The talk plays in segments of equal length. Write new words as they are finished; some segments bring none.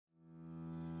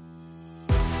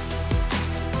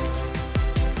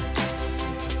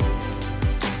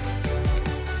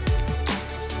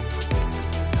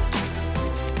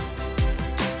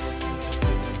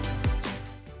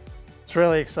It's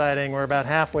really exciting. We're about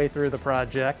halfway through the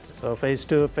project, so phase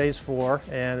 2 of phase 4,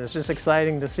 and it's just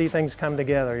exciting to see things come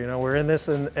together. You know, we're in this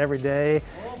every day.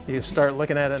 You start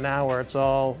looking at it now where it's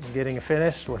all getting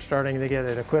finished. We're starting to get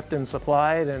it equipped and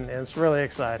supplied, and it's really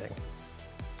exciting.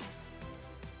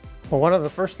 Well, one of the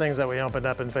first things that we opened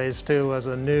up in phase 2 was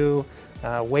a new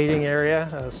waiting area,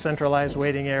 a centralized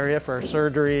waiting area for our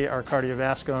surgery, our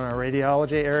cardiovascular, and our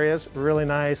radiology areas. Really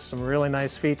nice, some really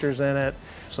nice features in it,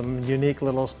 some unique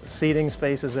little seating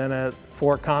spaces in it,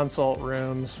 4 consult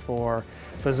rooms for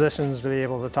physicians to be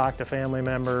able to talk to family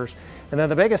members. And then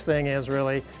the biggest thing is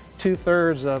really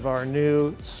 2/3 of our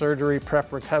new surgery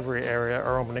prep recovery area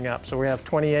are opening up. So we have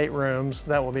 28 rooms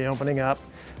that will be opening up,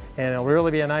 and it'll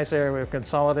really be a nice area. We've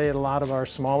consolidated a lot of our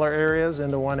smaller areas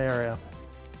into one area.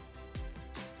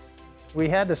 We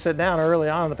had to sit down early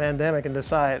on in the pandemic and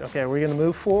decide, okay, we're going to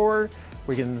move forward,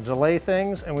 we can delay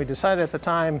things, and we decided at the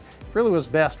time it really was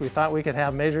best. We thought we could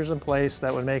have measures in place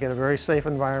that would make it a very safe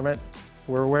environment.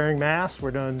 We're wearing masks,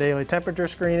 we're doing daily temperature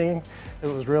screening. It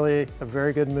was really a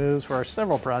very good move for our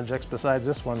several projects besides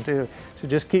this one too, to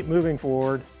just keep moving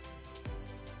forward.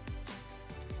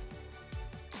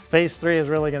 Phase 3 is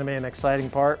really going to be an exciting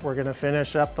part. We're going to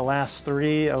finish up the last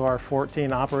 3 of our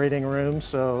 14 operating rooms,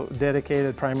 so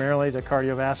dedicated primarily to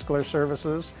cardiovascular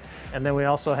services. And then we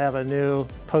also have a new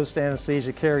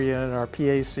post-anesthesia care unit, our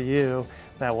PACU,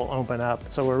 that will open up.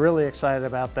 So we're really excited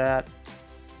about that.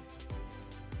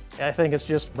 I think it's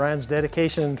just Bryan's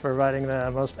dedication to providing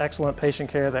the most excellent patient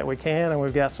care that we can, and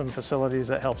we've got some facilities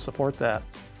that help support that.